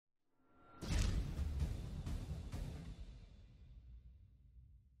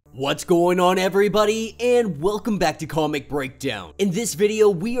What's going on, everybody, and welcome back to Comic Breakdown. In this video,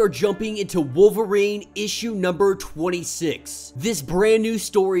 we are jumping into Wolverine issue number 26. This brand new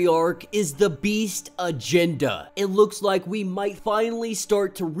story arc is the Beast Agenda. It looks like we might finally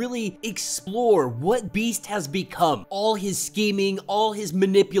start to really explore what Beast has become. All his scheming, all his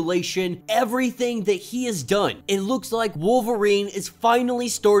manipulation, everything that he has done. It looks like Wolverine is finally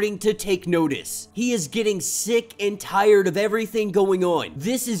starting to take notice. He is getting sick and tired of everything going on.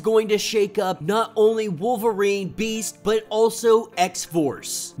 This is going to shake up not only Wolverine, Beast, but also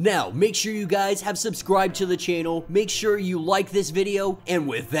X-Force. Now, make sure you guys have subscribed to the channel, make sure you like this video, and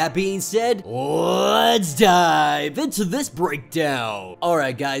with that being said, let's dive into this breakdown.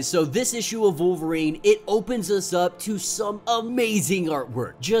 Alright guys, so this issue of Wolverine, it opens us up to some amazing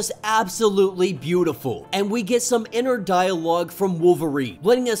artwork. Just absolutely beautiful. And we get some inner dialogue from Wolverine,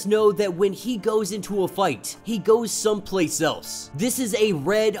 letting us know that when he goes into a fight, he goes someplace else. This is a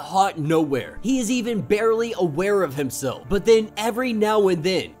red hot nowhere. He is even barely aware of himself. But then every now and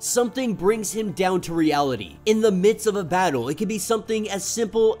then, something brings him down to reality. In the midst of a battle, it can be something as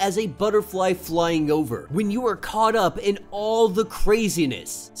simple as a butterfly flying over. When you are caught up in all the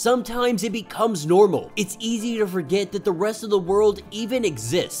craziness, sometimes it becomes normal. It's easy to forget that the rest of the world even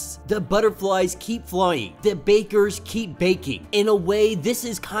exists. The butterflies keep flying. The bakers keep baking. In a way, this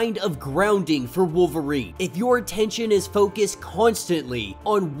is kind of grounding for Wolverine. If your attention is focused constantly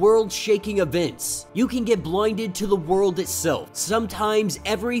on world-shaking events, you can get blinded to the world itself. Sometimes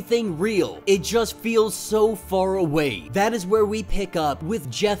everything real, it just feels so far away. That is where we pick up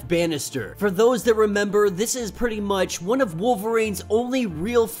with Jeff Bannister. For those that remember, this is pretty much one of Wolverine's only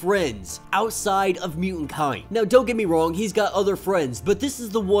real friends outside of mutant kind. Now, don't get me wrong, he's got other friends, but this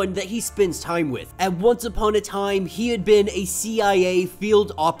is the one that he spends time with. And once upon a time, he had been a CIA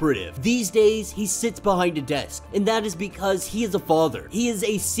field operative. These days, he sits behind a desk, and that is because he is a father. He is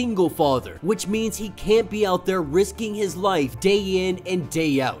a single father, which means he can't be out there risking his life day in and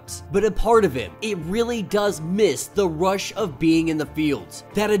day out. But a part of him, it really does miss the rush of being in the fields,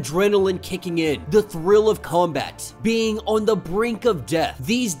 that adrenaline kicking in, the thrill of combat, being on the brink of death.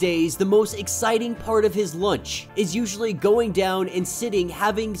 These days, the most exciting part of his lunch is usually going down and sitting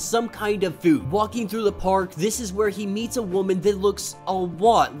having some kind of food. Walking through the park, this is where he meets a woman that looks a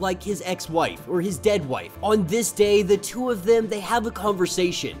lot like his ex-wife or his dead wife. On this day, the two of them, they have a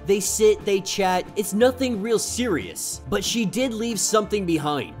conversation. They sit, they chat. It's nothing real serious, but she did leave something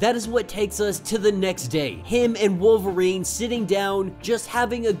behind. That is what takes us to the next day. Him and Wolverine sitting down, just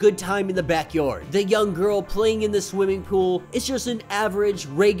having a good time in the backyard. The young girl playing in the swimming pool. It's just an average,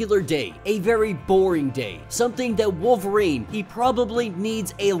 regular day. A very boring day. Something that Wolverine, he probably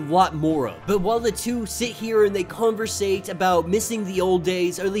needs a lot more of. But while the two sit here and they conversate about missing the old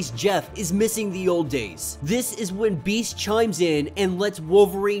days, or at least Jeff is missing the old days, this is when Beast chimes in and lets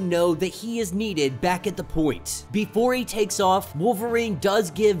Wolverine know that he is needed back at the point. Before he takes off, Wolverine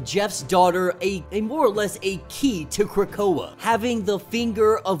does give Jeff's daughter a more or less a key to Krakoa, having the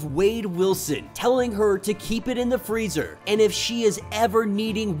finger of Wade Wilson, telling her to keep it in the freezer, and if she is ever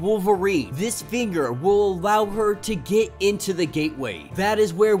needing Wolverine, this finger will allow her to get into the gateway. That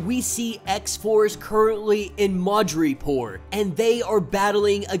is where we see X-Force currently in Madripoor, and they are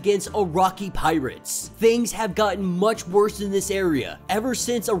battling against Iraqi pirates. Things have gotten much worse in this area ever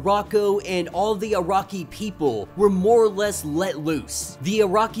since Araco and all the Iraqi people were more or less let loose. The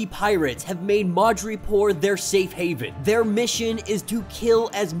Iraqi pirates have made Madripoor their safe haven. Their mission is to kill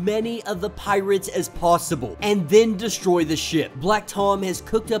as many of the pirates as possible and then destroy the ship. Black Tom has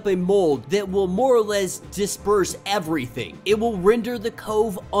cooked up a mold that will more or less disperse everything. It will render the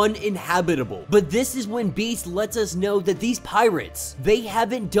cove uninhabitable. But this is when Beast lets us know that these pirates, they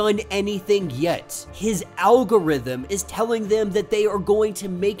haven't done anything yet. His algorithm is telling them that they are going to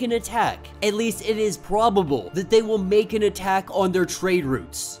make an attack. At least it is probable that they will make an attack on their trade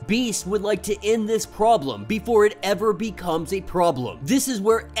routes. Beast would like to end this problem before it ever becomes a problem. This is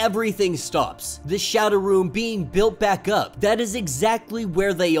where everything stops. The Shadow Room being built back up. That is exactly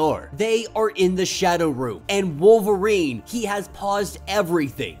where they are. They are in the Shadow Room. And Wolverine, he has paused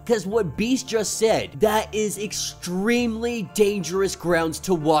everything. Because what Beast just said, that is extremely dangerous grounds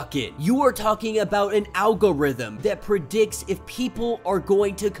to walk in. You are talking about an algorithm that predicts if people are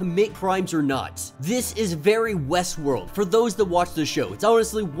going to commit crimes or not. This is very Westworld. For those that watch the show, it's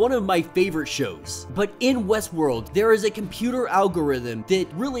honestly one of my favorite shows. But in Westworld, there is a computer algorithm that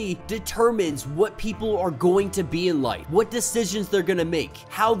really determines what people are going to be in life, what decisions they're going to make,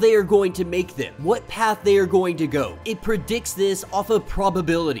 how they are going to make them, what path they are going to go. It predicts this off of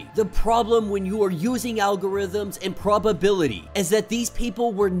probability. The problem when you are using algorithms and probability is that these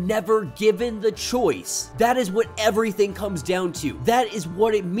people were never given the choice. That is what everything comes down to. That is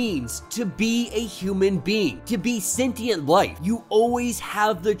what it means to be a human being, to be sentient life. You always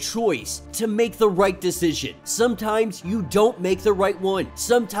have the choice to make the right decision. Sometimes you don't make the right one.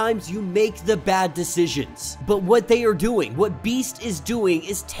 Sometimes you make the bad decisions. But what they are doing, what Beast is doing,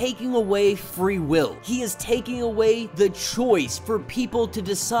 is taking away free will. He is taking away the choice for people to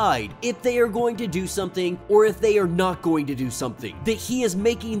decide if they are going to do something or if they are not going to do something. That he is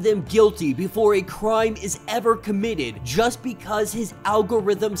making them guilty before a crime is ever committed just because his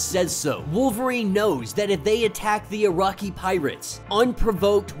algorithm says so. Wolverine knows that if they attack the Iraqi pirates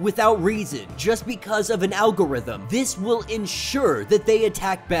unprovoked, without reason, just because of an algorithm, this will ensure that they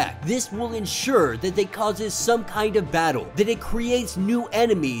attack back. This will ensure that they causes some kind of battle, that it creates new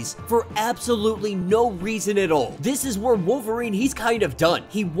enemies for absolutely no reason at all. This is where Wolverine, he's kind of done.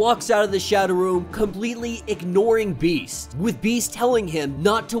 He walks out of the Shadow Room completely ignoring Beast, with Beast telling him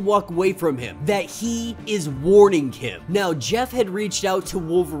not to walk away from him, that he is warning him. Now, Jeff had reached out to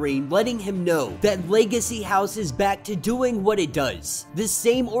Wolverine, letting him know that Legacy House is back to doing what it does. The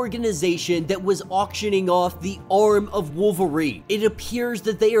same organization that was auctioning off the arm of Wolverine. It appears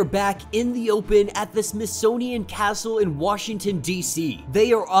that they are back in the open at the Smithsonian Castle in Washington, D.C.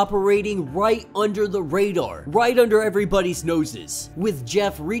 They are operating right under the radar, right under everybody's noses. With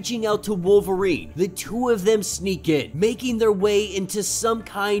Jeff reaching out to Wolverine, the two of them sneak in, making their way into some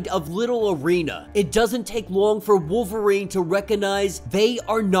kind of little arena. It doesn't take long for Wolverine to recognize they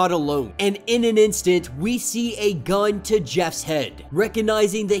are not alone, and in an instant, we see a gun to Jeff's head.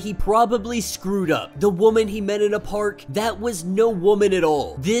 Recognizing that he probably screwed up. The woman he met in a park, that was no woman at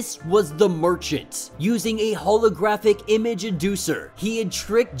all. This was the merchant. Using a holographic image inducer, he had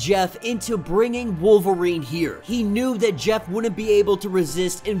tricked Jeff into bringing Wolverine here. He knew that Jeff wouldn't be able to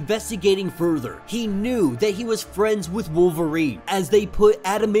resist investigating further. He knew that he was friends with Wolverine. As they put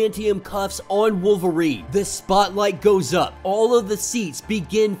adamantium cuffs on Wolverine, the spotlight goes up. All of the seats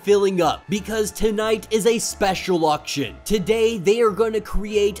begin filling up because tonight is a special auction. Today, they are going to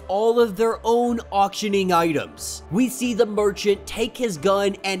create all of their own auctioning items. We see the merchant take his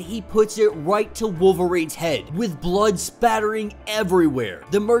gun and he puts it right to Wolverine's head, with blood spattering everywhere.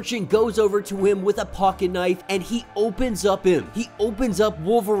 The merchant goes over to him with a pocket knife and he opens up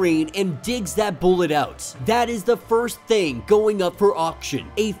Wolverine and digs that bullet out. That is the first thing going up for auction.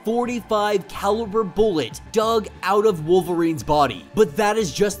 A 45 caliber bullet dug out of Wolverine's body. But that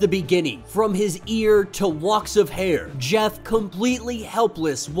is just the beginning. From his ear to locks of hair, Jeff completely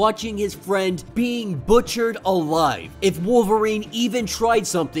helpless watching his friend being butchered alive. If Wolverine even tried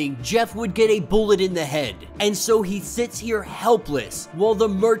something, Jeff would get a bullet in the head. And so he sits here helpless while the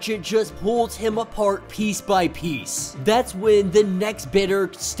merchant just pulls him apart piece by piece. That's when the next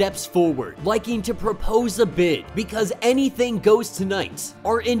bidder steps forward, liking to propose a bid, because anything goes tonight.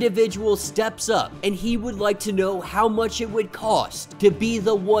 Our individual steps up and he would like to know how much it would cost to be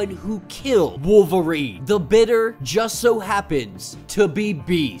the one who killed Wolverine. The bidder just so happens to be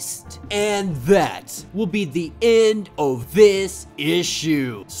Beast. And that will be the end of this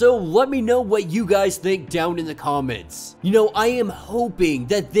issue. So let me know what you guys think down in the comments. You know, I am hoping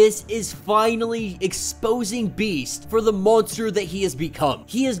that this is finally exposing Beast for the monster that he has become.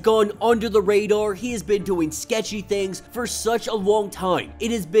 He has gone under the radar. He has been doing sketchy things for such a long time.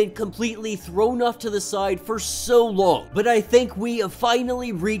 It has been completely thrown off to the side for so long. But I think we have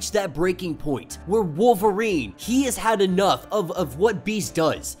finally reached that breaking point where Wolverine, he has had enough of what Beast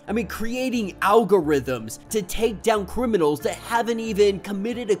does. I mean, creating algorithms to take down criminals that haven't even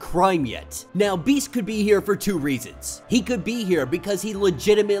committed a crime yet. Now, Beast could be here for two reasons. He could be here because he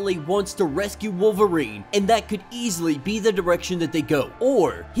legitimately wants to rescue Wolverine, and that could easily be the direction that they go.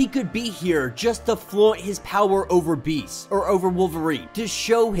 Or he could be here just to flaunt his power over Beast, or over Wolverine, to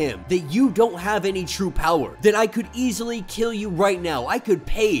show him that you don't have any true power, that I could easily kill you right now. I could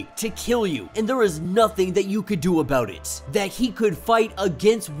pay to kill you, and there is nothing that you could do about it. That he could fight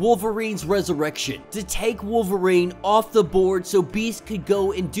against Wolverine's resurrection, to take Wolverine off the board so Beast could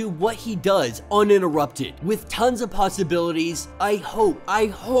go and do what he does uninterrupted. With tons of possibilities, I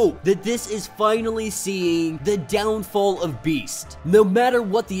hope that this is finally seeing the downfall of Beast. No matter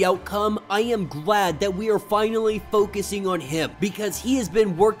what the outcome, I am glad that we are finally focusing on him, because he has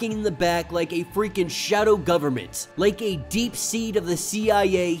been working in the back like a freaking shadow government. Like a deep seed of the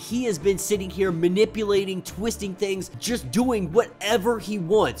CIA, he has been sitting here manipulating, twisting things, just doing whatever he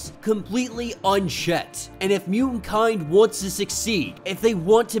wants, completely unchecked. And if mutant kind wants to succeed, if they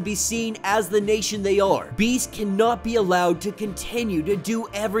want to be seen as the nation they are, Beast cannot be allowed to continue to do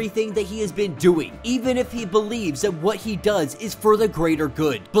everything that he has been doing, even if he believes that what he does is for the greater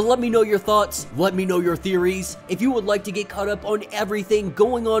good. But let me know your thoughts, let me know your theories. If you would like to get caught up on everything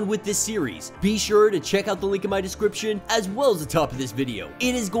going on with this series, be sure to check out the link in my description. description as well as the top of this video.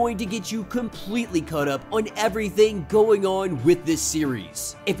 It is going to get you completely caught up on everything going on with this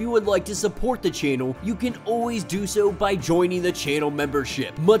series. If you would like to support the channel, you can always do so by joining the channel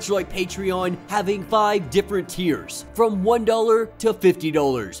membership, much like Patreon, having 5 different tiers, from $1 to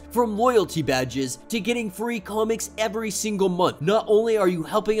 $50, from loyalty badges to getting free comics every single month. Not only are you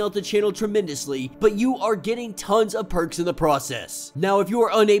helping out the channel tremendously, but you are getting tons of perks in the process. Now, if you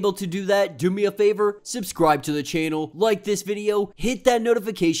are unable to do that, do me a favor, subscribe to the channel, like this video, hit that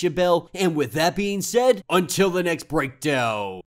notification bell, and with that being said, until the next breakdown.